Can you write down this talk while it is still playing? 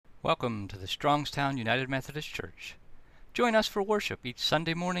Welcome to the Strongstown United Methodist Church. Join us for worship each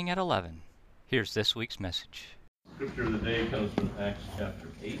Sunday morning at 11. Here's this week's message. Scripture of the day comes from Acts chapter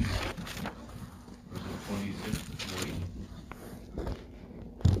 8, verses 26 to 40.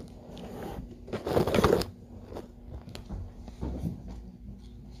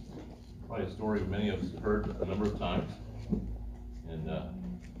 Probably a story many of us have heard a number of times, and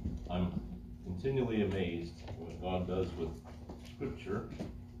I'm continually amazed at what God does with Scripture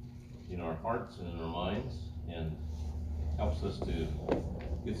in our hearts and in our minds, and helps us to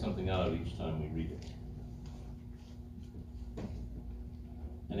get something out of each time we read it.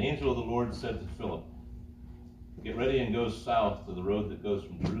 An angel of the Lord said to Philip, "Get ready and go south to the road that goes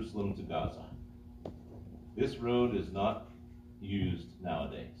from Jerusalem to Gaza. This road is not used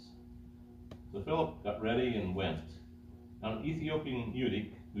nowadays." So Philip got ready and went. Now an Ethiopian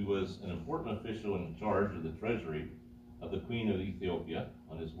eunuch, who was an important official in charge of the treasury of the Queen of Ethiopia,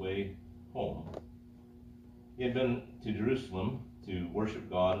 on his way home. He had been to Jerusalem to worship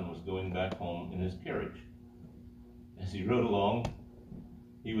God and was going back home in his carriage. As he rode along,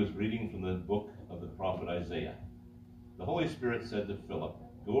 he was reading from the book of the prophet Isaiah. The Holy Spirit said to Philip,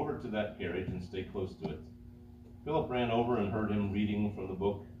 "Go over to that carriage and stay close to it." Philip ran over and heard him reading from the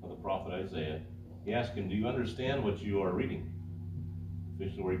book of the prophet Isaiah. He asked him, "Do you understand what you are reading?" The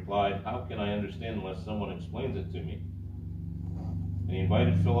official replied, "How can I understand unless someone explains it to me?" And he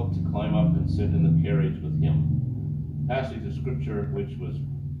invited Philip to climb up and sit in the carriage with him. The passage of scripture which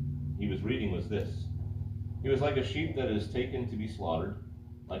he was reading was this: "He was like a sheep that is taken to be slaughtered,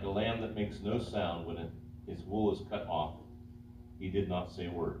 like a lamb that makes no sound when its wool is cut off. He did not say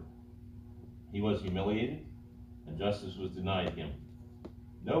a word. He was humiliated, and justice was denied him.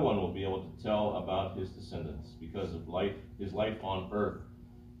 No one will be able to tell about his descendants, because his life on earth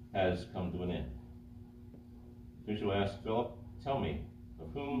has come to an end." The official asked Philip, "Tell me,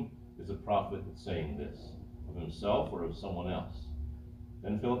 of whom is the prophet saying this? Of himself or of someone else?"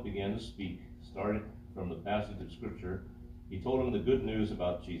 Then Philip began to speak. Starting from the passage of scripture, he told him the good news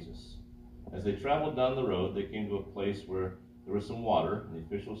about Jesus. As they traveled down the road, they came to a place where there was some water, and the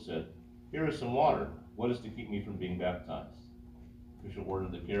official said, "Here is some water. What is to keep me from being baptized?" The official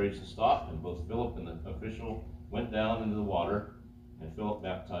ordered the carriage to stop, and both Philip and the official went down into the water, and Philip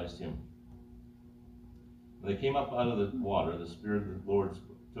baptized him. When they came up out of the water, the Spirit of the Lord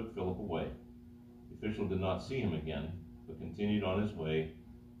took Philip away. The official did not see him again, but continued on his way,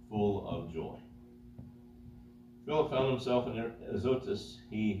 full of joy. Philip found himself in Azotus.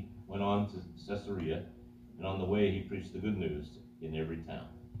 He went on to Caesarea, and on the way he preached the good news in every town.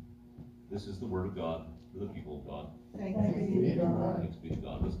 This is the word of God for the people of God. Thanks be to God. Thanks be to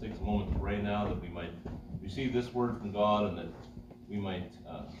God. Let's take a moment to pray now that we might receive this word from God, and that we might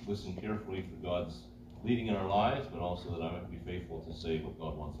listen carefully for God's leading in our lives, but also that I might be faithful to say what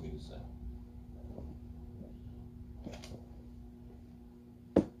God wants me to say.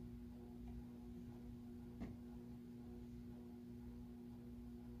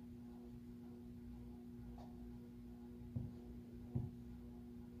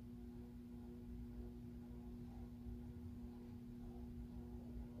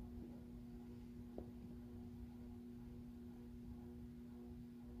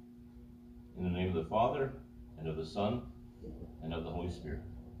 In the name of the Father, and of the Son, and of the Holy Spirit.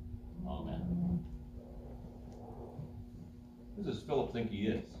 Amen. Who does Philip think he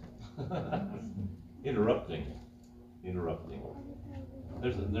is? Interrupting.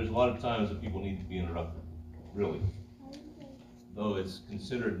 There's a lot of times that people need to be interrupted, really. Though it's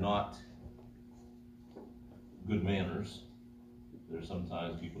considered not good manners, there's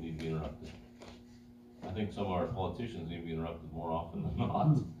sometimes people need to be interrupted. I think some of our politicians need to be interrupted more often than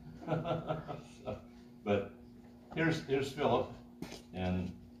not. But here's Philip,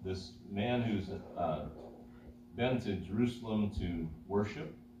 and this man who's been to Jerusalem to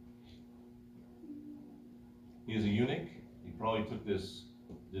worship. He is a eunuch. He probably took this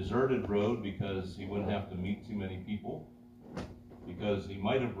deserted road because he wouldn't have to meet too many people, because he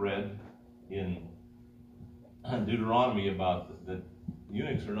might have read in Deuteronomy about that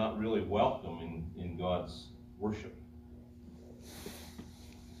eunuchs are not really welcome in God's worship.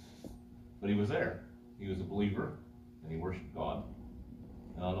 But he was there. He was a believer, and he worshiped God.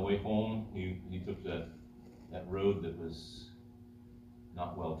 And on the way home, he took that road that was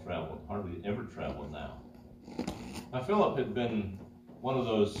not well traveled, hardly ever traveled now. Now Philip had been one of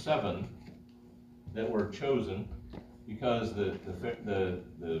those 7 that were chosen because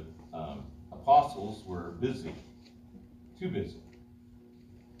the apostles were busy, too busy.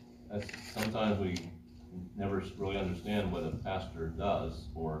 Sometimes we never really understand what a pastor does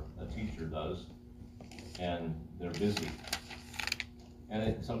or a teacher does, and they're busy.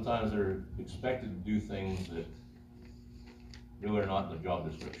 And sometimes they're expected to do things that really are not in the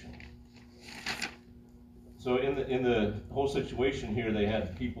job description. So in the whole situation here, they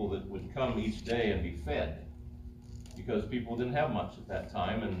had people that would come each day and be fed, because people didn't have much at that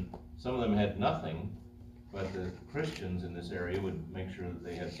time, and some of them had nothing, but the Christians in this area would make sure that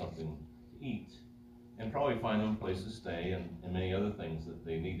they had something to eat, and probably find them a place to stay and many other things that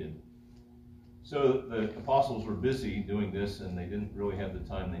they needed. So the apostles were busy doing this, and they didn't really have the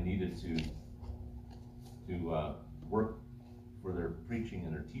time they needed to work for their preaching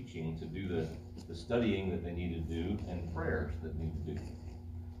and their teaching, to do the studying that they needed to do, and prayers that they need to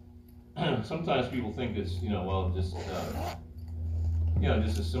do. Sometimes people think it's,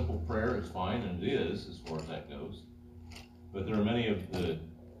 just a simple prayer is fine, and it is, as far as that goes. But there are many of the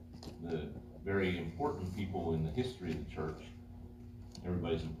very important people in the history of the church.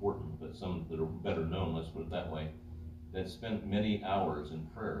 Everybody's important, but some that are better known, let's put it that way, that spent many hours in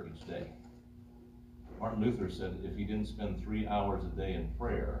prayer each day. Martin Luther said if he didn't spend 3 hours a day in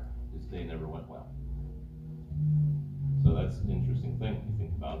prayer, his day never went well. So that's an interesting thing when you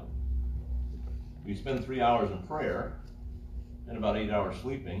think about it. If you spend 3 hours in prayer, and about 8 hours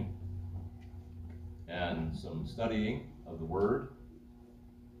sleeping, and some studying of the Word,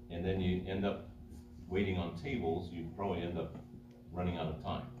 and then you end up waiting on tables, you probably end up running out of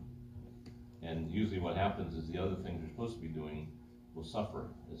time. And usually what happens is the other things you're supposed to be doing will suffer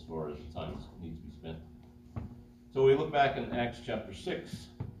as far as the time that needs to be spent. So we look back in Acts chapter 6,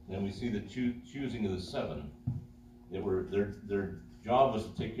 and we see the choosing of the 7. Their job was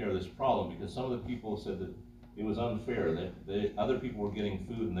to take care of this problem, because some of the people said that it was unfair, that other people were getting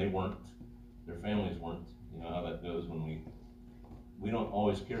food and they weren't, their families weren't. You know how that goes when we don't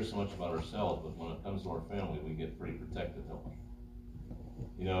always care so much about ourselves, but when it comes to our family, we get pretty protective, don't we?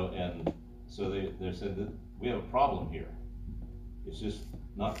 And so they said that we have a problem here. It's just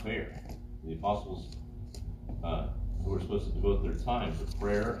not fair. The apostles, who were supposed to devote their time to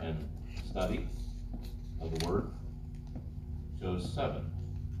prayer and study of the Word, chose 7.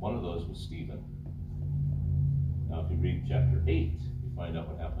 One of those was Stephen. Now, if you read chapter 8, you find out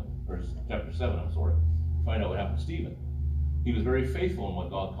what happened, or chapter 7, I'm sorry, you find out what happened to Stephen. He was very faithful in what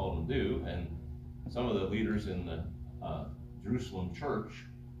God called him to do, and some of the leaders in the Jerusalem church,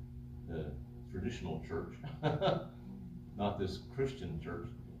 the traditional church, not this Christian church,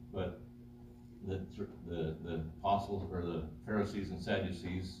 but the apostles, or the Pharisees and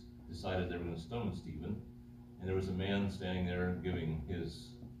Sadducees, decided they were going to stone Stephen, and there was a man standing there giving his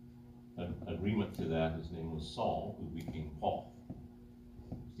agreement to that. His name was Saul, who became Paul.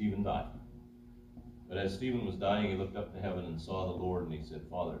 Stephen died. But as Stephen was dying, he looked up to heaven and saw the Lord, and he said,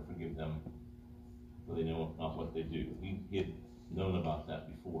 "Father, forgive them, for they know not what they do." He had known about that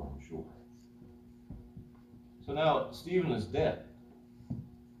before, I'm sure. So now Stephen is dead.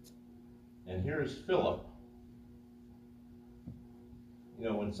 And here's Philip.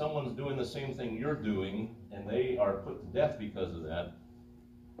 When someone's doing the same thing you're doing, and they are put to death because of that,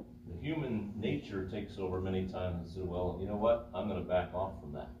 the human nature takes over many times and says, well, you know what? I'm going to back off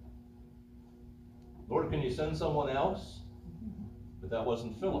from that. Lord, can you send someone else? But that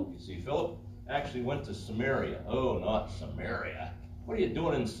wasn't Philip. You see, Philip actually went to Samaria. Oh, not Samaria. What are you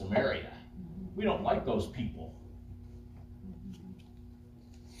doing in Samaria? We don't like those people.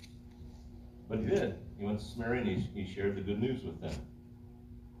 But he did. He went to Samaria, and he shared the good news with them.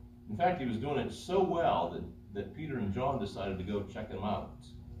 In fact, he was doing it so well that Peter and John decided to go check him out.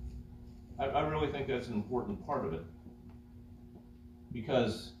 I really think that's an important part of it.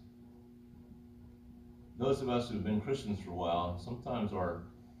 Because those of us who've been Christians for a while, sometimes our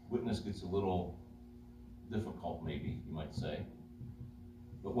witness gets a little difficult, maybe, you might say.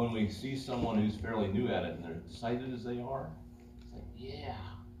 But when we see someone who's fairly new at it and they're excited as they are, it's like, yeah,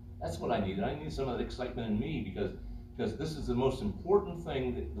 that's what I need. I need some of that excitement in me, because this is the most important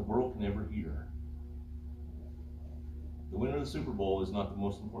thing that the world can ever hear. The winner of the Super Bowl is not the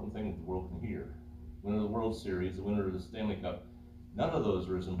most important thing that the world can hear. The winner of the World Series, the winner of the Stanley Cup, none of those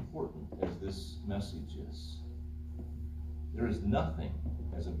are as important as this message is. There is nothing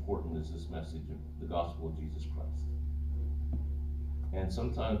as important as this message of the gospel of Jesus Christ. And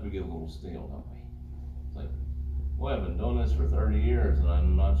sometimes we get a little stale, don't we? It's like, well, I've been doing this for 30 years, and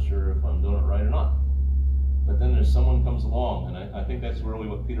I'm not sure if I'm doing it right or not. But then there's someone comes along, and I think that's really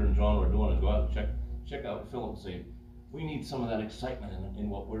what Peter and John were doing, to go out and check out Philip and say, we need some of that excitement in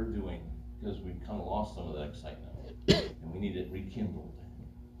what we're doing, because we've kind of lost some of that excitement, and we need it rekindled.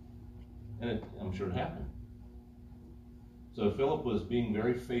 And I'm sure it happened. So Philip was being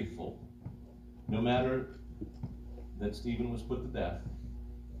very faithful, no matter that Stephen was put to death.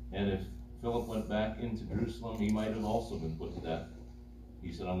 And if Philip went back into Jerusalem, he might have also been put to death.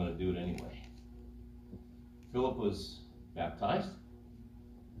 he said, I'm going to do it anyway. Philip was baptized.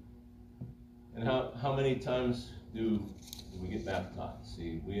 And how many times do we get baptized?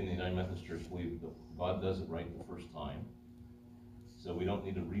 See, we in the United Methodist Church believe that God does it right the first time. So we don't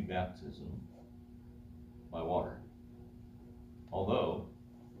need a rebaptism by water. Although,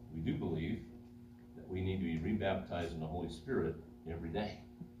 we do believe that we need to be rebaptized in the Holy Spirit every day.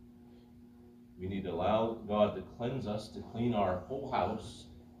 We need to allow God to cleanse us, to clean our whole house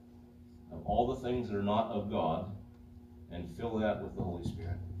of all the things that are not of God, and fill that with the Holy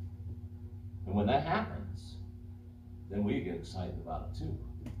Spirit. And when that happens, then we get excited about it too.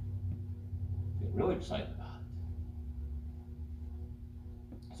 Get really excited about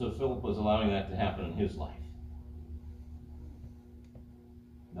it. So Philip was allowing that to happen in his life.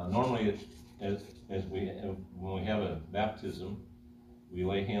 Now, normally, when we have a baptism, we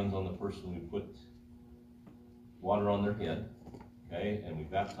lay hands on the person, we put water on their head, okay, and we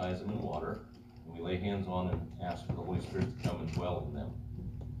baptize them in water, and we lay hands on and ask for the Holy Spirit to come and dwell in them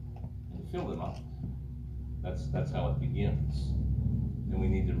and fill them up. That's how it begins. And we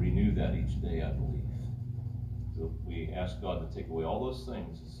need to renew that each day, I believe. So we ask God to take away all those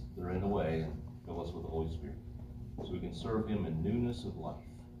things that are in the way and fill us with the Holy Spirit, so we can serve Him in newness of life.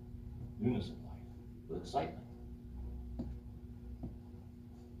 Newness of life, with excitement.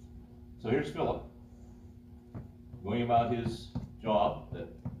 So here's Philip, going about his job that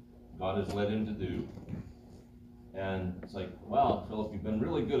God has led him to do. And it's like, wow, Philip, you've been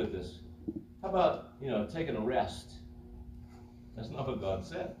really good at this. How about, taking a rest? That's not what God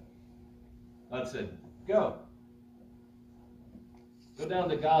said. God said, go. Go down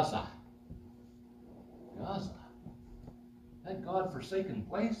to Gaza. Gaza? That God-forsaken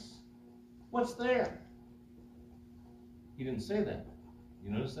place? What's there? He didn't say that.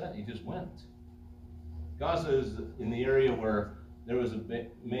 You notice that? He just went. Gaza is in the area where there was a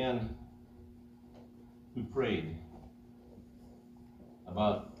man who prayed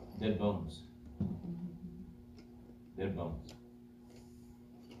about dead bones. Dead bones.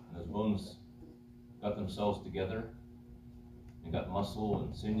 And those bones got themselves together and got muscle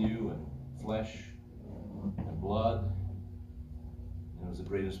and sinew and flesh and blood. And it was the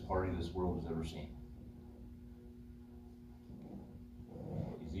greatest party this world has ever seen.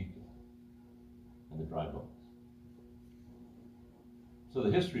 Ezekiel and the dry bones. So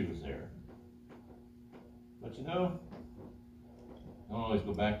the history was there. But I don't always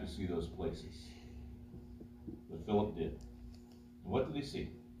go back to see those places. But Philip did. And what did he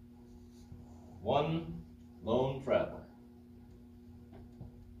see? One lone traveler.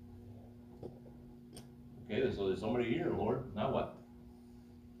 Okay, so there's somebody here, Lord. Now what?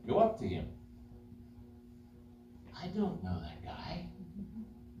 Go up to him. I don't know that guy.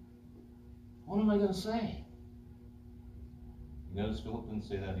 What am I going to say? You notice Philip didn't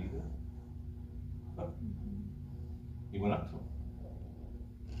say that either. He went up to him.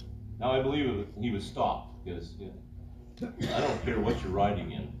 Now I believe he was stopped because I don't care what you're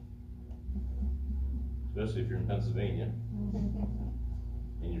riding in, especially if you're in Pennsylvania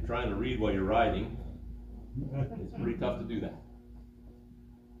and you're trying to read while you're riding. It's pretty tough to do that.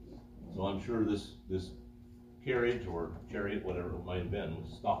 So I'm sure this carriage or chariot, whatever it might have been,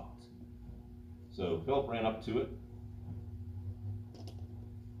 was stopped. So Philip ran up to it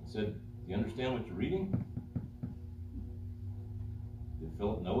and said, "Do you understand what you're reading?" Did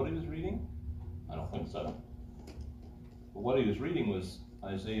Philip know what he was reading? I don't think so. But what he was reading was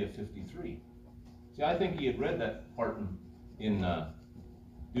Isaiah 53. See, I think he had read that part in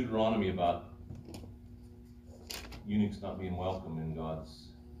Deuteronomy about eunuchs not being welcome in God's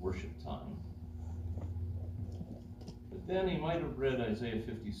worship time. But then he might have read Isaiah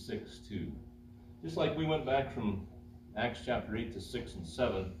 56 too. Just like we went back from Acts chapter 8 to 6 and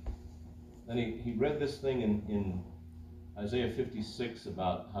 7, then he read this thing in Isaiah 56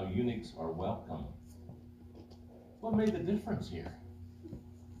 about how eunuchs are welcome. What made the difference here?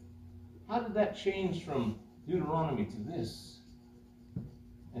 How did that change from Deuteronomy to this?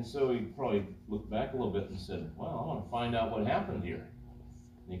 And so he probably looked back a little bit and said, well, I want to find out what happened here.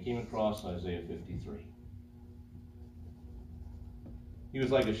 And he came across Isaiah 53. He was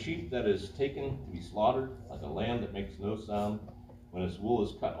like a sheep that is taken to be slaughtered, like a lamb that makes no sound. When its wool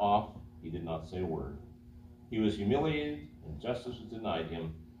is cut off, he did not say a word. He was humiliated, and justice was denied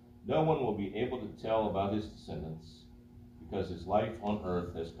him. No one will be able to tell about his descendants, because his life on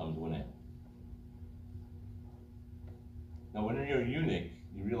earth has come to an end. Now, when you're a eunuch,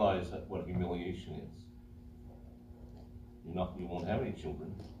 you realize what humiliation is. You won't have any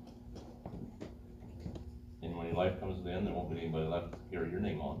children. And when your life comes to the end, there won't be anybody left to carry your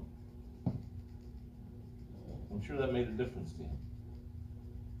name on. I'm sure that made a difference to him.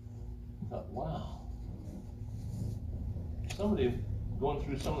 thought, wow, somebody going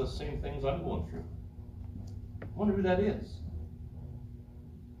through some of the same things I'm going through. I wonder who that is.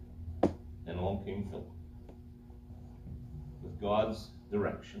 And along came Philip with God's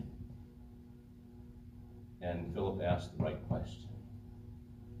direction. And Philip asked the right question.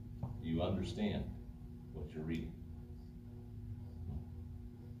 Do you understand what you're reading?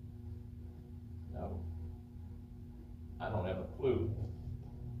 No. I don't have a clue.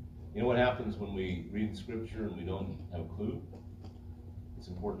 You know what happens when we read Scripture and we don't have a clue? It's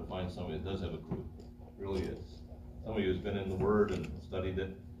important to find somebody that does have a clue. It really is. Somebody who's been in the Word and studied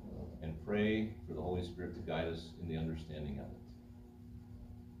it, and pray for the Holy Spirit to guide us in the understanding of it.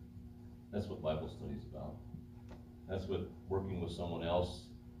 That's what Bible study is about. That's what working with someone else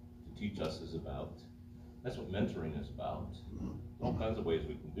to teach us is about. That's what mentoring is about. All kinds of ways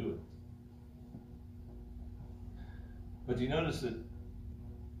we can do it. But do you notice that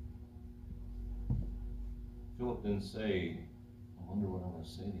Philip didn't say, I wonder what I'm going to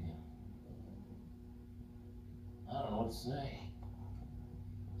say to him. I don't know what to say.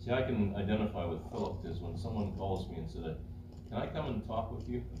 See, I can identify with Philip is when someone calls me and said, can I come and talk with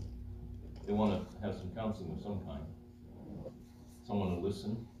you? They want to have some counseling of some kind. Someone to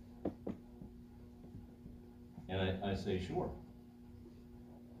listen. And I say, sure.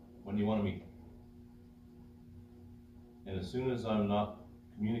 When do you want to meet? And as soon as I'm not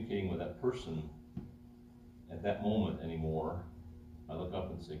communicating with that person at that moment anymore, I look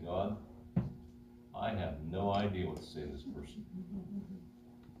up and say, God, I have no idea what to say to this person.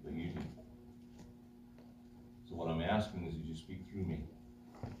 But you do. So what I'm asking is you speak through me.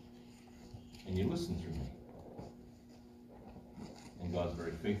 And you listen through me. And God's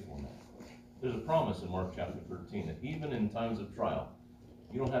very faithful in that. There's a promise in Mark chapter 13 that even in times of trial,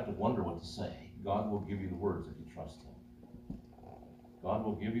 you don't have to wonder what to say. God will give you the words if you trust Him. God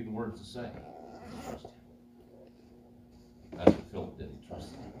will give you the words to say if you trust Him. That's what Philip did. He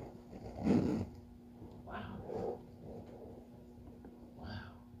trusted Him. Wow. Wow.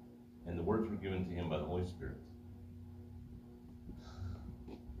 And the words were given to him by the Holy Spirit.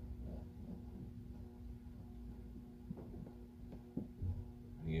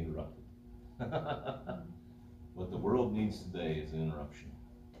 And he interrupted. What the world needs today is an interruption.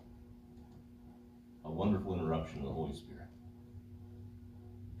 A wonderful interruption of the Holy Spirit.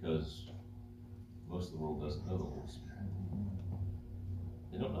 Because most of the world doesn't know the Holy Spirit.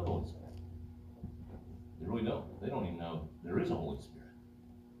 They don't know the Holy Spirit. They really don't. They don't even know there is a Holy Spirit.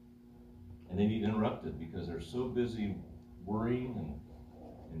 And they need interrupted because they're so busy worrying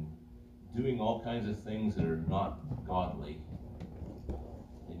and doing all kinds of things that are not godly.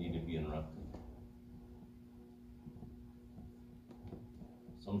 They need to be interrupted.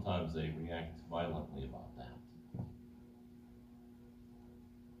 Sometimes they react violently about that.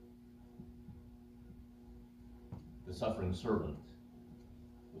 The suffering servant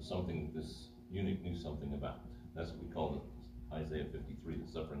was something that this eunuch knew something about. That's what we call it, Isaiah 53,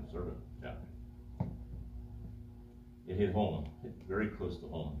 the suffering servant chapter. It hit home, hit very close to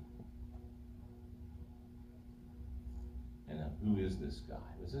home. And who is this guy?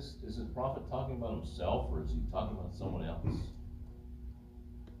 Is the prophet talking about himself, or is he talking about someone else?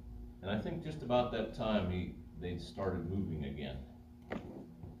 And I think just about that time they started moving again.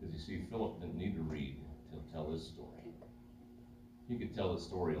 Because you see, Philip didn't need to read to tell his story. He could tell his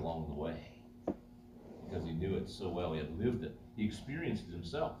story along the way. Because he knew it so well, he had lived it. He experienced it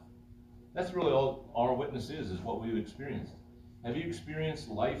himself. That's really all our witness is what we've experienced. Have you experienced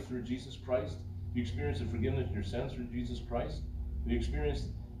life through Jesus Christ? Have you experienced the forgiveness of your sins through Jesus Christ? Have you experienced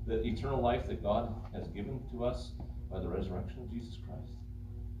the eternal life that God has given to us by the resurrection of Jesus Christ?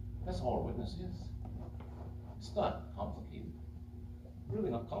 That's all our witness is. It's not complicated. Really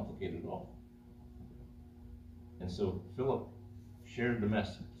not complicated at all. And so Philip shared the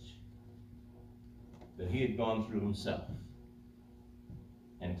message that he had gone through himself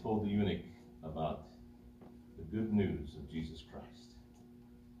and told the eunuch about the good news of Jesus Christ.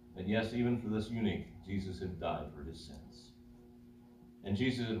 That yes, even for this eunuch, Jesus had died for his sins. And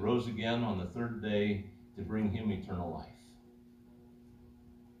Jesus had rose again on the third day to bring him eternal life.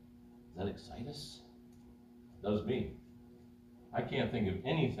 Does that excite us? It does me. I can't think of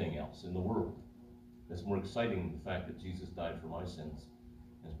anything else in the world that's more exciting than the fact that Jesus died for my sins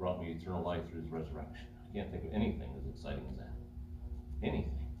and has brought me eternal life through his resurrection. I can't think of anything as exciting as that.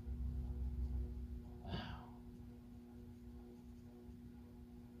 Anything. Wow.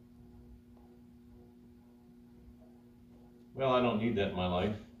 Well, I don't need that in my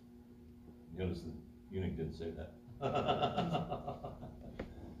life. Notice the eunuch didn't say that.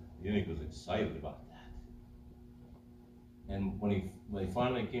 The eunuch was excited about that. And when he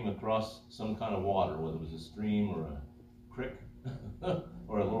finally came across some kind of water, whether it was a stream or a creek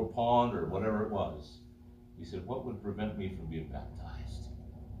or a little pond or whatever it was, he said, what would prevent me from being baptized?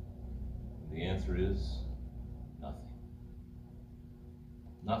 And the answer is nothing.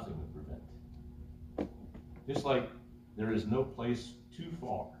 Nothing would prevent. Just like there is no place too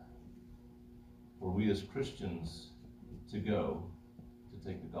far for we as Christians to go to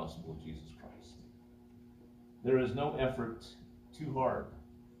take the gospel of Jesus Christ. There is no effort too hard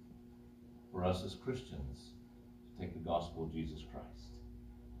for us as Christians to take the gospel of Jesus Christ.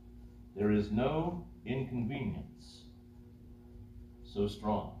 There is no inconvenience so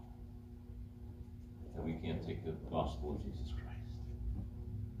strong that we can't take the gospel of Jesus Christ.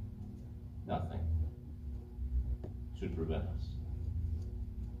 Nothing should prevent us.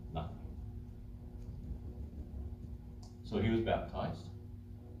 Nothing. So he was baptized,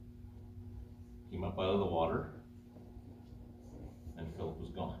 came up out of the water, and Philip was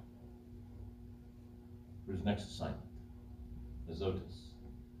gone for his next assignment, Azotus,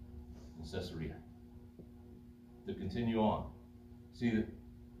 in Caesarea, to continue on. See, that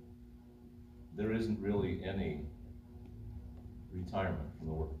there isn't really any retirement from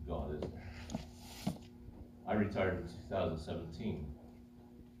the work of God, is there? I retired in 2017,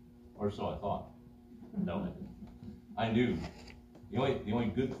 or so I thought. No, I didn't. I knew. The only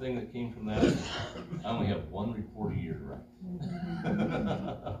good thing that came from that, I only have one report a year to write.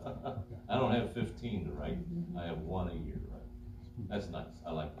 I don't have 15 to write. I have one a year to write. That's nice.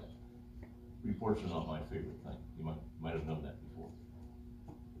 I like that. Reports are not my favorite thing. You might have known that before.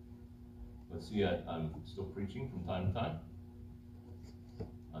 But see, I'm still preaching from time to time.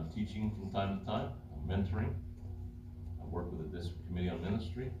 I'm teaching from time to time. I'm mentoring. I work with the district committee on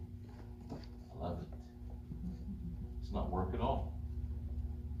ministry. I love it. It's not work at all.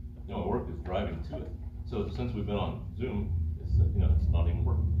 You know, work is driving to it. So since we've been on Zoom, it's it's not even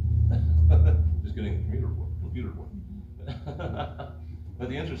work. Just getting the computer work. But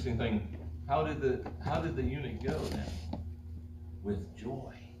the interesting thing, how did the unit go then? With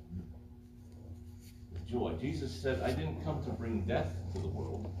joy. With joy. Jesus said, I didn't come to bring death to the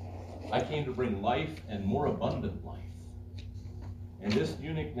world. I came to bring life and more abundant life. And this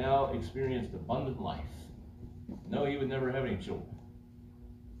eunuch now experienced abundant life. No, he would never have any children.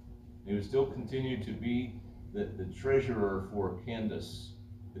 He would still continue to be the treasurer for Candace,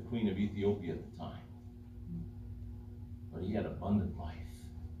 the queen of Ethiopia at the time. But he had abundant life,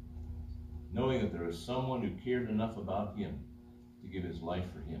 knowing that there was someone who cared enough about him to give his life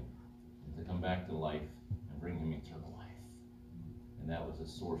for him, and to come back to life and bring him eternal life. And that was a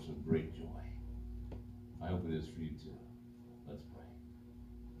source of great joy. I hope it is for you too. Let's pray.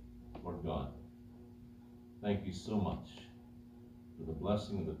 Lord God, thank you so much for the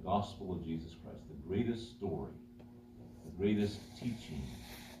blessing of the gospel of Jesus Christ, the greatest story, the greatest teaching,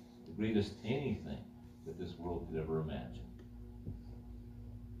 the greatest anything that this world could ever imagine.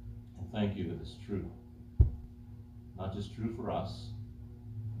 And thank you that it's true. Not just true for us,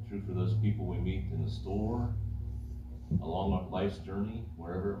 but true for those people we meet in the store, along our life's journey,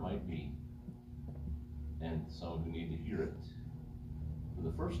 wherever it might be, and some who need to hear it for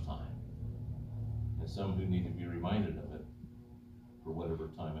the first time, and some who need to be reminded of it for whatever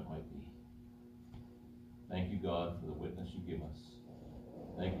time it might be. Thank you, God, for the witness you give us.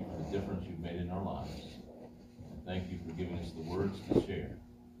 Thank you for the difference you've made in our lives. And thank you for giving us the words to share,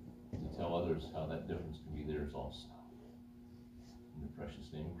 to tell others how that difference can be theirs also. In the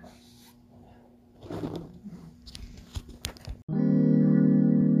precious name of Christ. Amen.